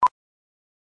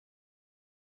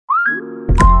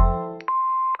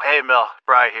Hey, Mel.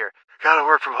 Bri here. Gotta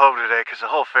work from home today because the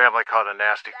whole family caught a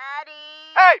nasty... Daddy!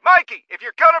 Hey, Mikey! If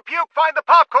you're gonna puke, find the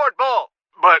popcorn bowl!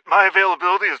 But my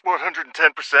availability is 110%.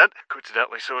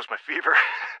 Coincidentally, so is my fever.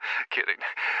 Kidding.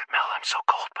 Mel, I'm so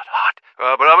cold but hot.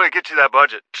 But I'm gonna get you that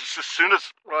budget just as soon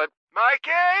as...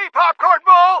 Mikey! Popcorn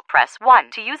bowl! Press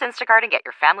 1 to use Instacart and get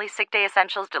your family sick day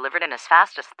essentials delivered in as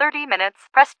fast as 30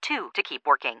 minutes. Press 2 to keep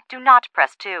working. Do not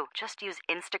press 2. Just use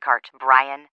Instacart,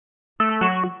 Brian.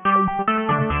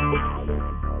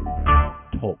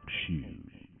 Talk shoes.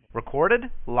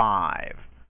 Recorded live.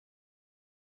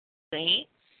 Saints,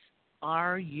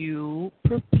 are you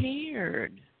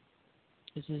prepared?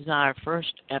 This is our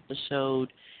first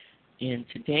episode, and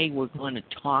today we're going to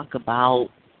talk about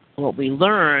what we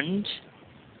learned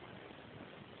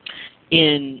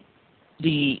in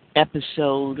the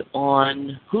episode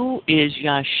on who is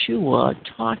Yeshua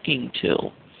talking to.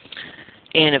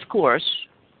 And of course,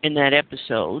 in that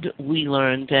episode, we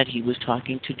learned that he was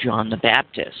talking to John the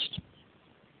Baptist.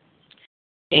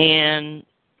 And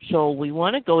so we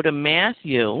want to go to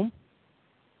Matthew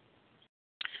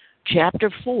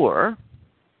chapter 4,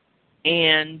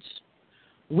 and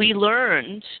we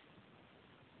learned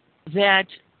that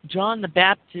John the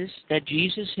Baptist, that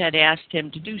Jesus had asked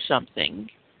him to do something,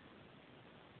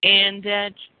 and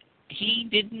that he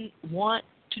didn't want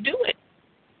to do it.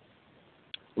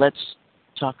 Let's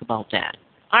talk about that.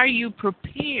 Are you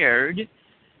prepared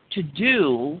to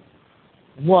do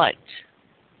what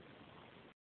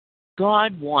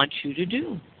God wants you to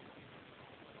do?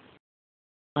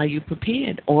 Are you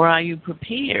prepared? Or are you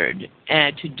prepared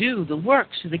to do the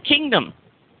works of the kingdom?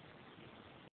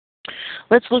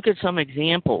 Let's look at some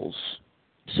examples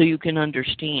so you can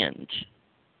understand.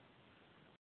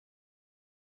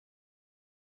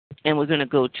 And we're going to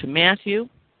go to Matthew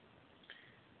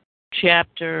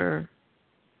chapter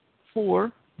 4,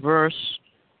 verse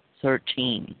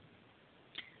 13.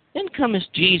 Then cometh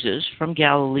Jesus from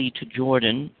Galilee to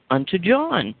Jordan unto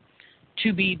John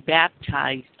to be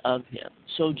baptized of him.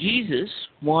 So Jesus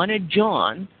wanted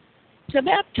John to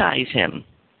baptize him.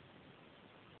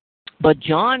 But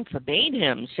John forbade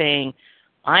him, saying,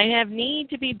 I have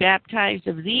need to be baptized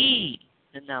of thee,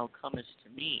 and thou comest to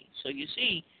me. So you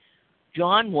see,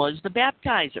 John was the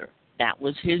baptizer. That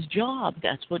was his job.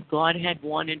 That's what God had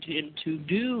wanted him to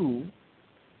do.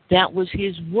 That was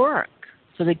his work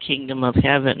for the kingdom of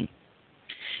heaven.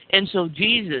 And so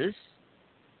Jesus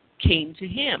came to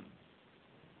him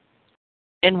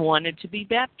and wanted to be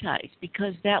baptized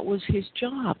because that was his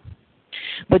job.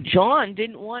 But John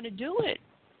didn't want to do it.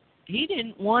 He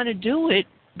didn't want to do it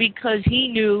because he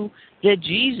knew that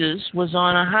Jesus was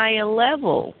on a higher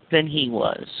level than he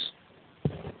was.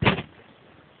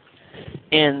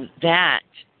 And that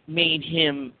made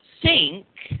him think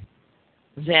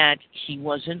that he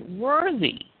wasn't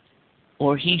worthy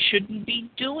or he shouldn't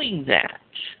be doing that.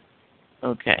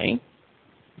 Okay?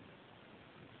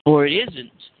 Or it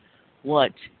isn't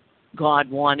what God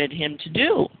wanted him to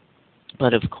do.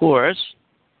 But of course,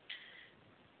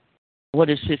 what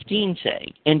does 15 say?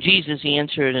 And Jesus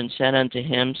answered and said unto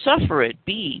him, Suffer it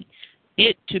be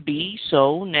it to be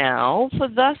so now, for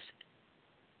thus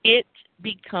it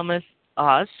becometh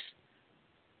us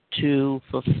to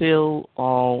fulfill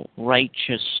all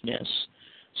righteousness.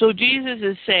 So Jesus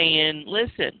is saying,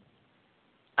 listen,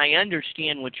 I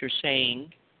understand what you're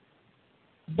saying,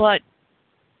 but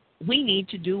we need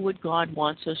to do what God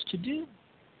wants us to do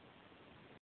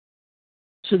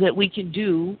so that we can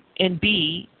do and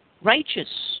be righteous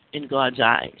in God's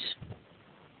eyes.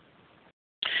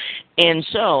 And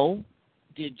so,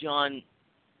 did John,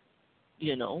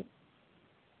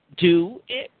 do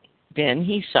it? Then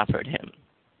he suffered him,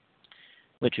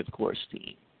 which of course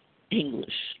the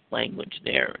English language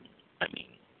there,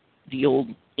 the old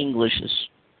English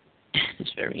is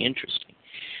very interesting.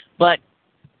 But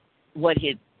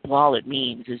all it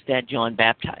means is that John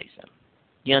baptized them.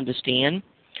 You understand?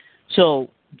 So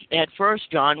at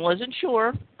first John wasn't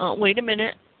sure. Wait a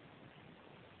minute.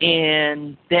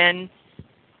 And then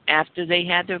after they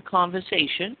had their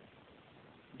conversation,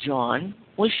 John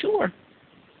was sure.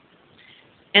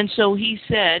 And so he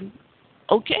said,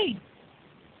 okay,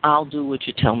 I'll do what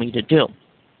you tell me to do.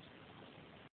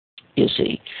 You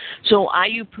see. So are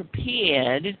you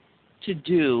prepared to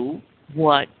do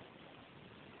what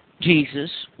Jesus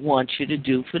wants you to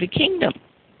do for the kingdom?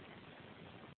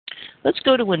 Let's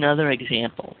go to another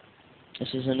example. This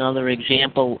is another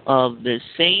example of the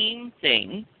same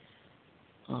thing.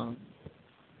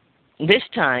 This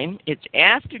time, it's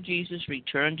after Jesus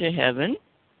returned to heaven,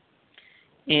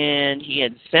 and he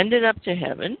had ascended up to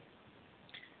heaven.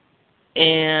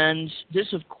 And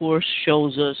this, of course,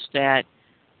 shows us that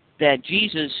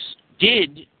Jesus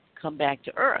did come back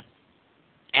to earth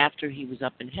after he was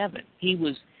up in heaven. He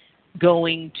was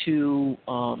going to,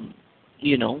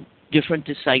 different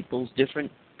disciples,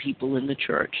 different people in the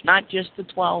church, not just the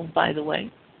 12, by the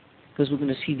way, because we're going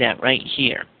to see that right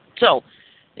here. So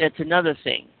that's another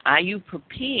thing. Are you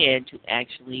prepared to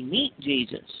actually meet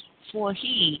Jesus? For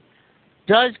he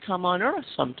does come on earth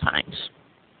sometimes.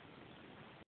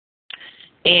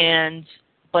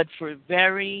 But for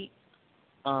very,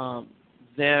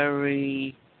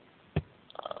 very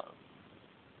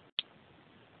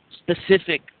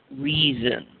specific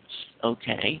reasons,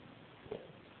 okay?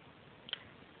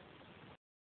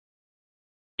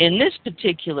 In this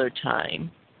particular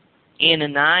time,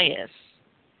 Ananias,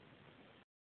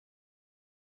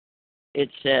 it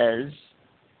says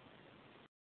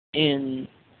in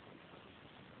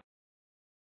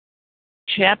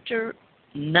chapter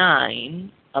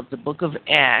 9 of the book of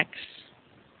Acts,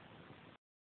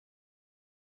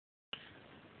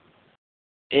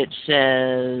 it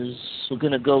says, we're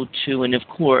going to go to, and of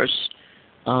course,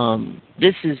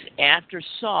 this is after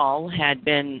Saul had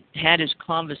his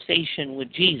conversation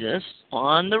with Jesus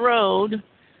on the road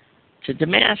to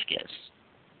Damascus.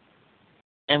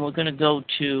 And we're going to go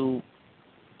to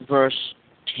verse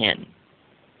 10.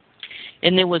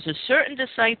 And there was a certain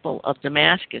disciple of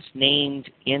Damascus named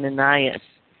Ananias,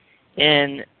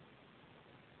 and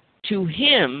to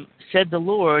him said the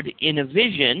Lord in a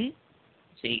vision.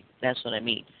 See, that's what I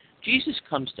mean. Jesus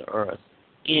comes to earth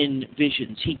in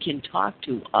visions. He can talk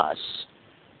to us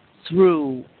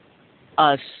through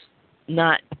us. He's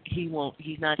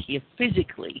not here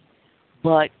physically,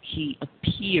 but he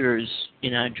appears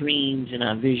in our dreams, in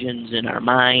our visions, in our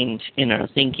minds, in our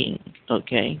thinking,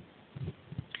 okay?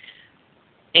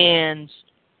 And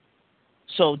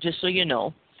so, just so you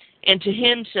know, and to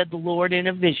him said the Lord in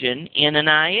a vision,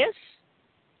 Ananias,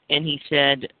 and he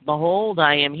said, Behold,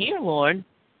 I am here, Lord.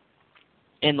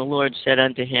 And the Lord said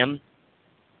unto him,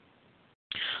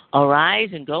 Arise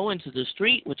and go into the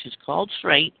street which is called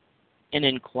Straight, and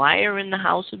inquire in the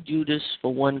house of Judas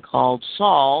for one called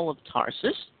Saul of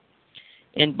Tarsus,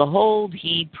 and behold,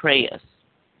 he prayeth.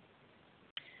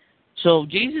 So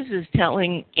Jesus is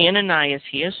telling Ananias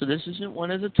here, so this isn't one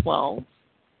of the 12,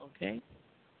 okay?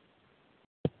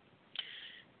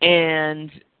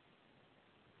 And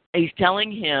he's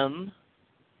telling him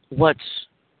what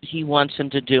he wants him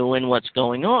to do and what's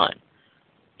going on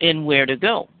and where to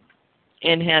go.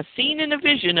 And hath seen in a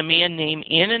vision a man named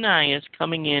Ananias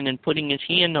coming in and putting his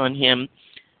hand on him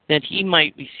that he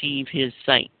might receive his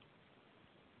sight.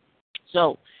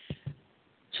 So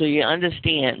you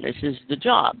understand, this is the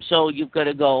job. So you've got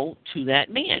to go to that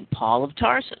man, Saul of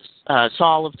Tarsus.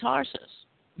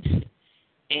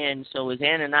 And so is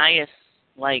Ananias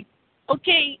like,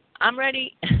 okay, I'm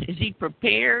ready? Is he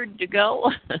prepared to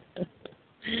go?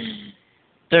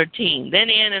 13.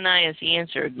 Then Ananias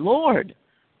answered, Lord,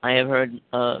 I have heard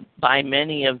by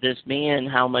many of this man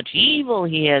how much evil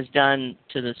he has done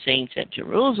to the saints at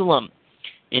Jerusalem.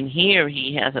 And here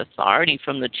he hath authority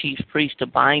from the chief priest to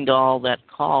bind all that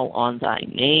call on thy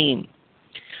name.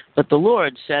 But the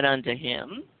Lord said unto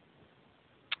him,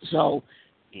 so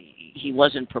he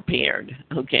wasn't prepared,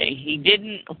 okay? He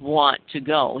didn't want to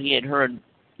go. He had heard,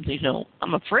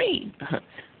 I'm afraid.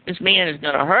 This man is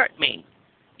going to hurt me.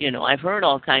 I've heard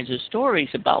all kinds of stories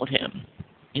about him,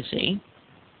 you see.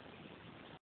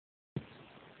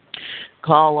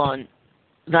 Call on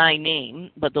thy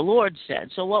name. But the Lord said,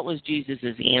 so what was Jesus'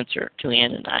 answer to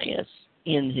Ananias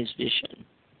in his vision?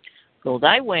 Go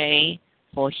thy way,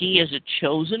 for he is a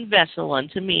chosen vessel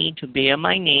unto me to bear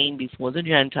my name before the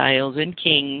Gentiles and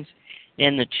kings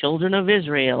and the children of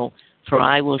Israel, for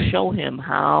I will show him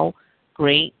how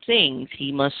great things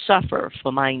he must suffer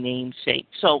for my name's sake.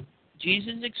 So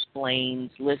Jesus explains,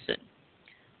 listen,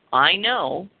 I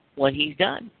know what he's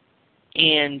done,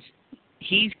 and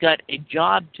he's got a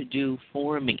job to do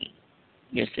for me,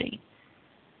 you see.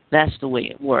 That's the way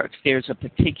it works. There's a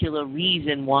particular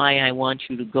reason why I want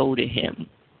you to go to him.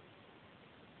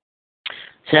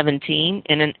 17,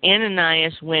 and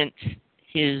Ananias went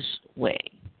his way.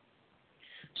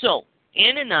 So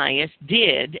Ananias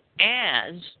did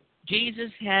as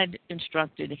Jesus had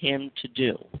instructed him to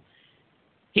do.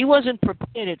 He wasn't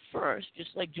prepared at first,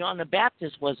 just like John the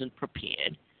Baptist wasn't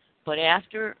prepared. But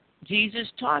after Jesus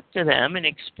talked to them and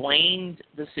explained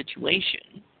the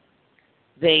situation,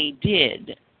 they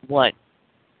did what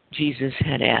Jesus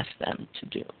had asked them to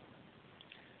do.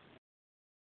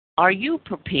 Are you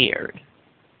prepared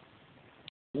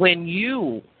when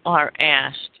you are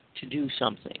asked to do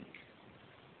something?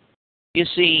 You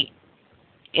see,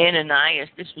 Ananias,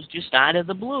 this was just out of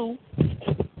the blue.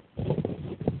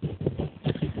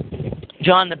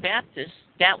 John the Baptist,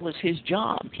 that was his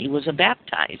job. He was a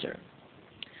baptizer.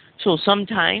 So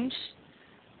sometimes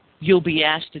you'll be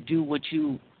asked to do what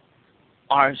you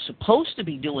are supposed to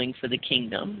be doing for the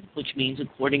kingdom, which means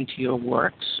according to your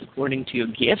works, according to your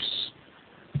gifts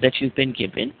that you've been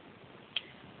given.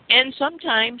 And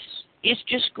sometimes it's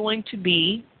just going to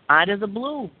be out of the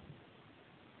blue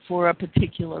for a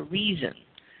particular reason.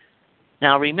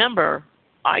 Now remember,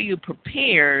 are you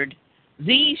prepared?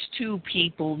 These two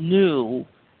people knew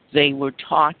they were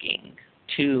talking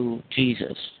to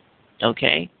Jesus,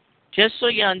 okay? Just so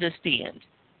you understand,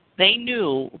 they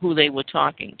knew who they were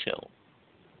talking to.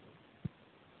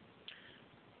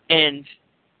 And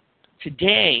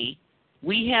today,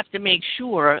 we have to make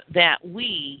sure that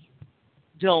we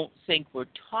don't think we're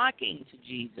talking to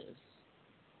Jesus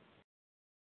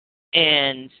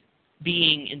and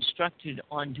being instructed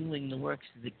on doing the works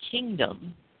of the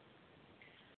kingdom,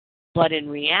 but in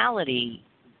reality,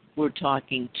 we're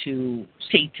talking to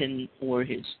Satan or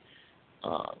his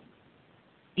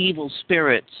evil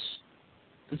spirits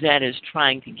that is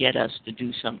trying to get us to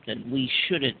do something we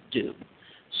shouldn't do.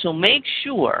 So make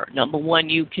sure, number one,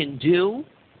 you can do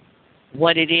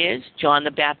what it is. John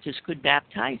the Baptist could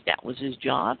baptize. That was his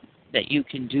job, that you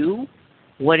can do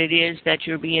what it is that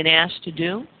you're being asked to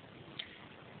do.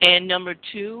 And number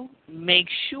two, make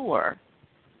sure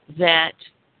that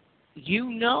you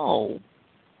know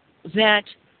that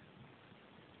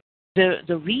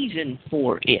the reason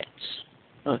for it,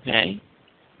 okay,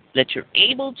 that you're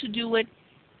able to do it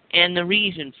and the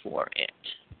reason for it.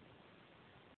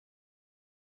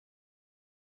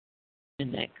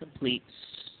 And that completes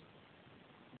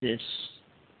this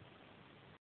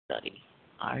study.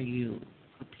 Are you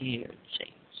prepared,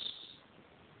 saints?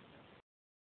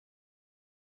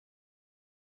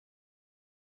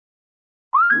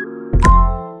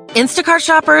 Instacart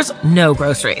shoppers know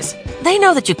groceries. They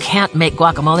know that you can't make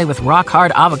guacamole with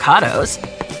rock-hard avocados.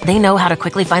 They know how to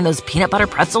quickly find those peanut butter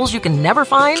pretzels you can never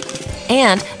find.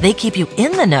 And they keep you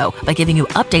in the know by giving you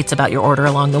updates about your order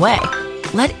along the way.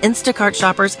 Let Instacart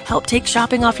shoppers help take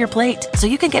shopping off your plate so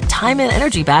you can get time and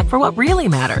energy back for what really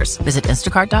matters. Visit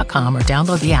instacart.com or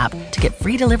download the app to get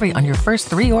free delivery on your first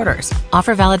 3 orders.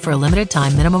 Offer valid for a limited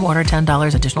time. Minimum order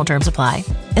 $10. Additional terms apply.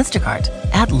 Instacart.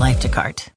 Add life to cart.